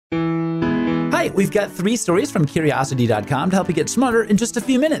Hi, we've got 3 stories from Curiosity.com to help you get smarter in just a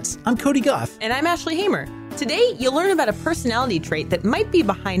few minutes. I'm Cody Goff. And I'm Ashley Hamer. Today, you'll learn about a personality trait that might be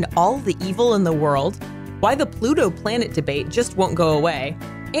behind all the evil in the world, why the Pluto planet debate just won't go away,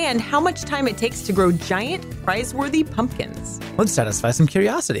 and how much time it takes to grow giant, prize-worthy pumpkins. Let's satisfy some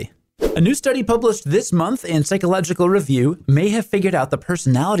curiosity. A new study published this month in Psychological Review may have figured out the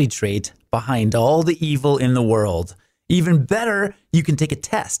personality trait behind all the evil in the world. Even better, you can take a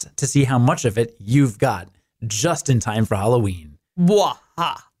test to see how much of it you've got, just in time for Halloween. Wah,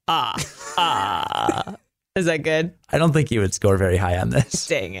 ha, ah. Is that good? I don't think you would score very high on this.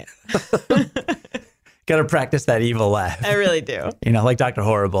 Dang it. Gotta practice that evil laugh. I really do. You know, like Dr.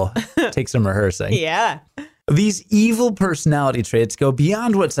 Horrible. Take some rehearsing. Yeah. These evil personality traits go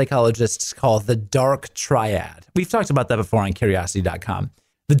beyond what psychologists call the dark triad. We've talked about that before on Curiosity.com.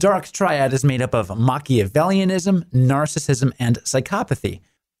 The dark triad is made up of Machiavellianism, narcissism, and psychopathy.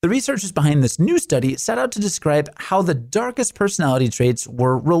 The researchers behind this new study set out to describe how the darkest personality traits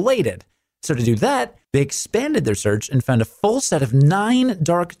were related. So to do that, they expanded their search and found a full set of 9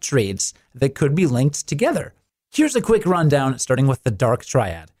 dark traits that could be linked together. Here's a quick rundown, starting with the dark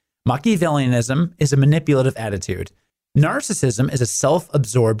triad. Machiavellianism is a manipulative attitude. Narcissism is a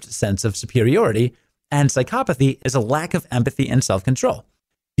self-absorbed sense of superiority, and psychopathy is a lack of empathy and self-control.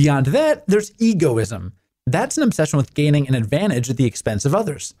 Beyond that, there's egoism. That's an obsession with gaining an advantage at the expense of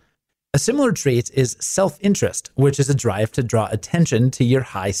others. A similar trait is self-interest, which is a drive to draw attention to your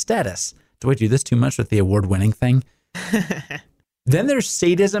high status. Do I do this too much with the award-winning thing? Then there's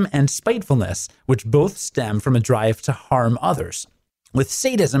sadism and spitefulness, which both stem from a drive to harm others. With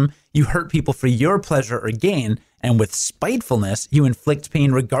sadism, you hurt people for your pleasure or gain, and with spitefulness, you inflict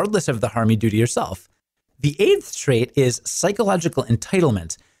pain regardless of the harm you do to yourself. The 8th trait is psychological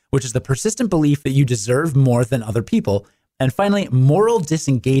entitlement, which is the persistent belief that you deserve more than other people. And finally, moral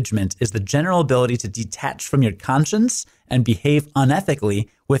disengagement is the general ability to detach from your conscience and behave unethically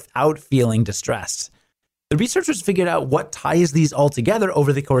without feeling distressed. The researchers figured out what ties these all together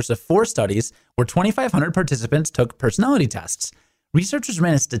over the course of 4 studies where 2,500 participants took personality tests. Researchers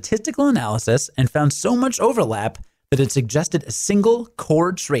ran a statistical analysis and found so much overlap that it suggested a single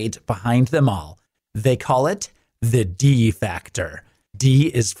core trait behind them all. They call it the D factor. D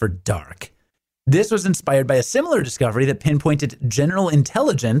is for dark. This was inspired by a similar discovery that pinpointed general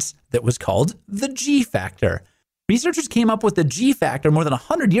intelligence that was called the G factor. Researchers came up with the G factor more than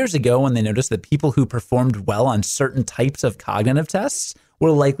 100 years ago when they noticed that people who performed well on certain types of cognitive tests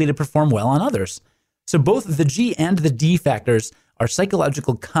were likely to perform well on others. So both the G and the D factors are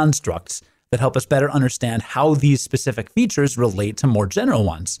psychological constructs that help us better understand how these specific features relate to more general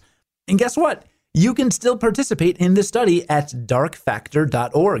ones. And guess what? You can still participate in this study at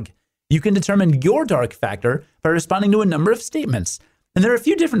darkfactor.org. You can determine your dark factor by responding to a number of statements. And there are a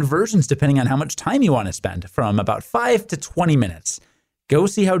few different versions depending on how much time you want to spend, from about 5 to 20 minutes. Go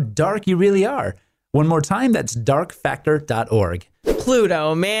see how dark you really are. One more time, that's darkfactor.org.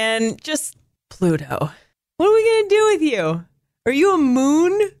 Pluto, man. Just Pluto. What are we going to do with you? Are you a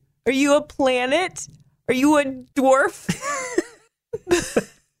moon? Are you a planet? Are you a dwarf?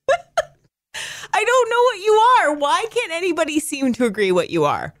 I don't know what you are. Why can't anybody seem to agree what you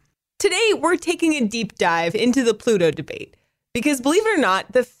are? Today, we're taking a deep dive into the Pluto debate. Because believe it or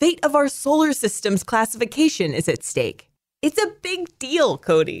not, the fate of our solar system's classification is at stake. It's a big deal,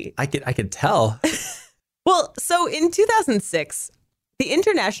 Cody. I could tell. Well, so in 2006, the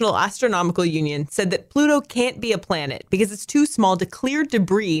International Astronomical Union said that Pluto can't be a planet because it's too small to clear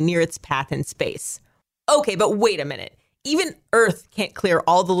debris near its path in space. Okay, but wait a minute. Even Earth can't clear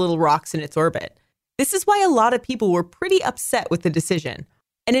all the little rocks in its orbit. This is why a lot of people were pretty upset with the decision.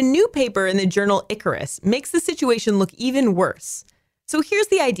 And a new paper in the journal Icarus makes the situation look even worse. So here's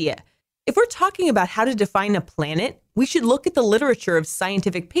the idea. If we're talking about how to define a planet, we should look at the literature of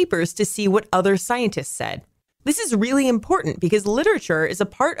scientific papers to see what other scientists said. This is really important because literature is a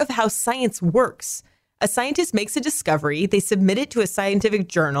part of how science works. A scientist makes a discovery, they submit it to a scientific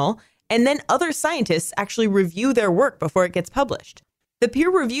journal, and then other scientists actually review their work before it gets published. The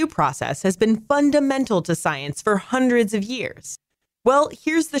peer review process has been fundamental to science for hundreds of years. Well,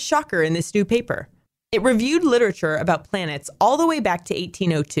 here's the shocker in this new paper. It reviewed literature about planets all the way back to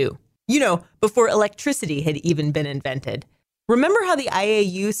 1802. You know, before electricity had even been invented. Remember how the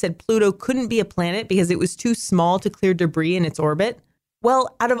IAU said Pluto couldn't be a planet because it was too small to clear debris in its orbit?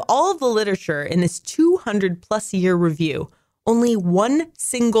 Well, out of all of the literature in this 200-plus year review, only one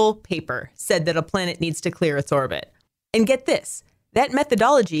single paper said that a planet needs to clear its orbit. And get this, that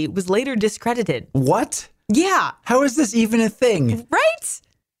methodology was later discredited. What? Yeah. How is this even a thing? Right?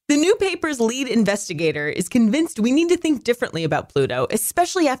 The new paper's lead investigator is convinced we need to think differently about Pluto,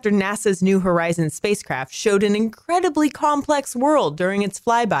 especially after NASA's New Horizons spacecraft showed an incredibly complex world during its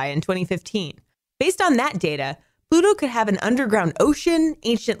flyby in 2015. Based on that data, Pluto could have an underground ocean,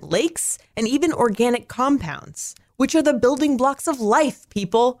 ancient lakes, and even organic compounds, which are the building blocks of life,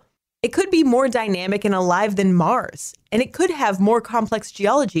 people. It could be more dynamic and alive than Mars, and it could have more complex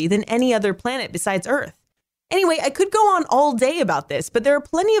geology than any other planet besides Earth. Anyway, I could go on all day about this, but there are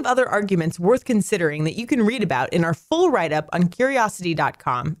plenty of other arguments worth considering that you can read about in our full write-up on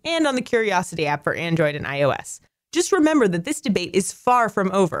Curiosity.com and on the Curiosity app for Android and iOS. Just remember that this debate is far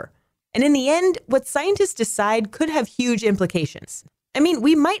from over. And in the end, what scientists decide could have huge implications. I mean,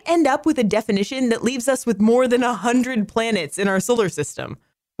 we might end up with a definition that leaves us with more than 100 planets in our solar system.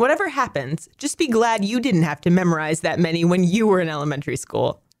 Whatever happens, just be glad you didn't have to memorize that many when you were in elementary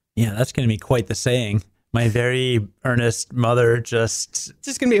school. Yeah, that's going to be quite the saying. My very earnest mother It's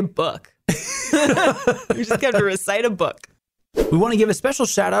just going to be a book. You just have to recite a book. We want to give a special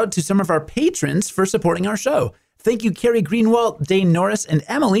shout out to some of our patrons for supporting our show. Thank you, Carrie Greenwald, Dane Norris, and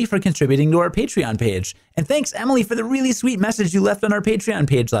Emily for contributing to our Patreon page. And thanks, Emily, for the really sweet message you left on our Patreon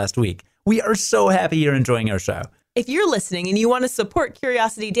page last week. We are so happy you're enjoying our show. If you're listening and you want to support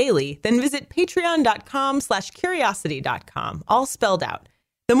Curiosity Daily, then visit patreon.com/curiosity.com, all spelled out.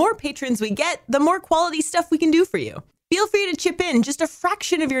 The more patrons we get, the more quality stuff we can do for you. Feel free to chip in just a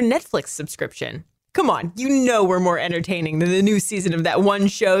fraction of your Netflix subscription. Come on, you know we're more entertaining than the new season of that one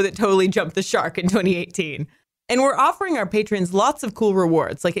show that totally jumped the shark in 2018. And we're offering our patrons lots of cool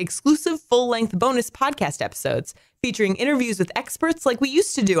rewards, like exclusive full-length bonus podcast episodes featuring interviews with experts like we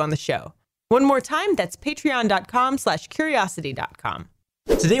used to do on the show. One more time, that's patreon.com/curiosity.com.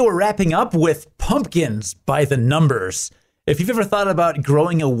 Today we're wrapping up with pumpkins by the numbers. If you've ever thought about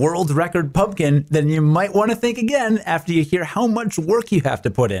growing a world record pumpkin, then you might want to think again after you hear how much work you have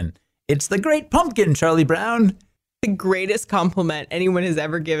to put in. It's the Great Pumpkin, Charlie Brown. The greatest compliment anyone has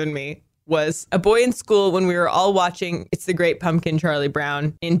ever given me was a boy in school when we were all watching It's the Great Pumpkin, Charlie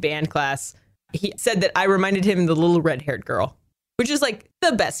Brown in band class. He said that I reminded him of the little red-haired girl, which is like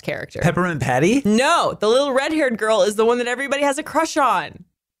the best character. Peppermint Patty? No, the little red-haired girl is the one that everybody has a crush on.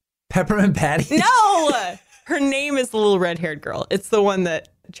 Peppermint Patty? No! Her name is the little red-haired girl. It's the one that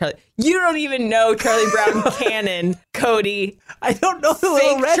Charlie... You don't even know Charlie Brown canon, Cody. I don't know the Fake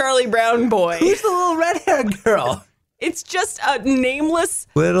little red... Charlie Brown boy. Who's the little red-haired girl? It's just a nameless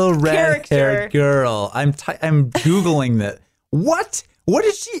little red-haired character. girl. I'm Googling that. What? What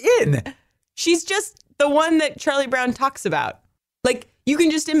is she in? She's just the one that Charlie Brown talks about. Like, you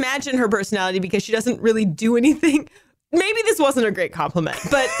can just imagine her personality because she doesn't really do anything. Maybe this wasn't a great compliment,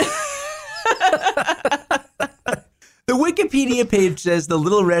 but... The Wikipedia page says the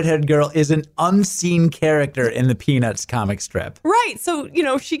little redhead girl is an unseen character in the Peanuts comic strip. Right. So,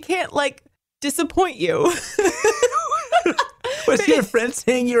 she can't, disappoint you. Was your friend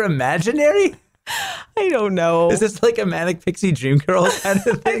saying you're imaginary? I don't know. Is this like a Manic Pixie Dream Girl kind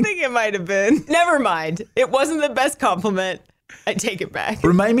of thing? I think it might have been. Never mind. It wasn't the best compliment. I take it back.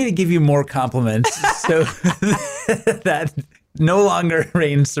 Remind me to give you more compliments so that no longer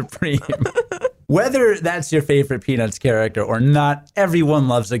reigns supreme. Whether that's your favorite Peanuts character or not, everyone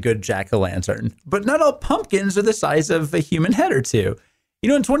loves a good jack-o'-lantern. But not all pumpkins are the size of a human head or two. In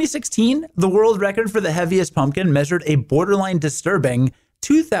 2016, the world record for the heaviest pumpkin measured a borderline disturbing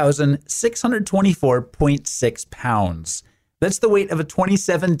 2,624.6 pounds. That's the weight of a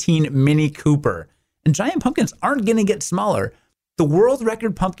 2017 Mini Cooper. And giant pumpkins aren't going to get smaller. The world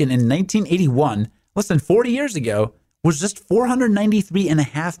record pumpkin in 1981, less than 40 years ago, was just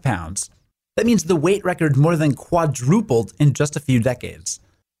 493.5 pounds. That means the weight record more than quadrupled in just a few decades.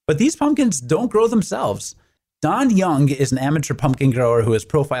 But these pumpkins don't grow themselves. Don Young is an amateur pumpkin grower who was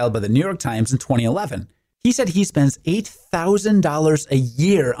profiled by the New York Times in 2011. He said he spends $8,000 a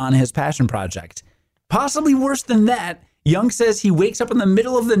year on his passion project. Possibly worse than that, Young says he wakes up in the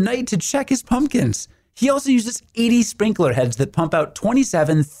middle of the night to check his pumpkins. He also uses 80 sprinkler heads that pump out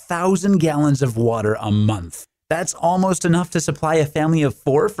 27,000 gallons of water a month. That's almost enough to supply a family of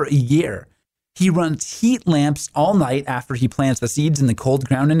 4 for a year. He runs heat lamps all night after he plants the seeds in the cold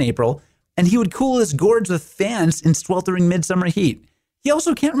ground in April, and he would cool his gourds with fans in sweltering midsummer heat. He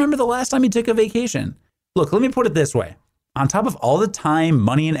also can't remember the last time he took a vacation. Look, let me put it this way. On top of all the time,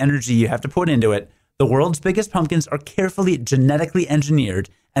 money, and energy you have to put into it, the world's biggest pumpkins are carefully genetically engineered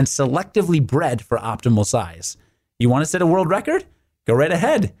and selectively bred for optimal size. You want to set a world record? Go right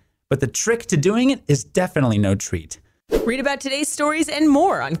ahead. But the trick to doing it is definitely no treat. Read about today's stories and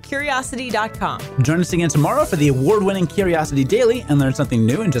more on Curiosity.com. Join us again tomorrow for the award-winning Curiosity Daily and learn something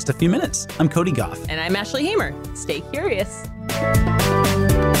new in just a few minutes. I'm Cody Goff. And I'm Ashley Hamer. Stay curious.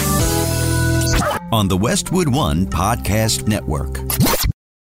 on the Westwood One Podcast Network.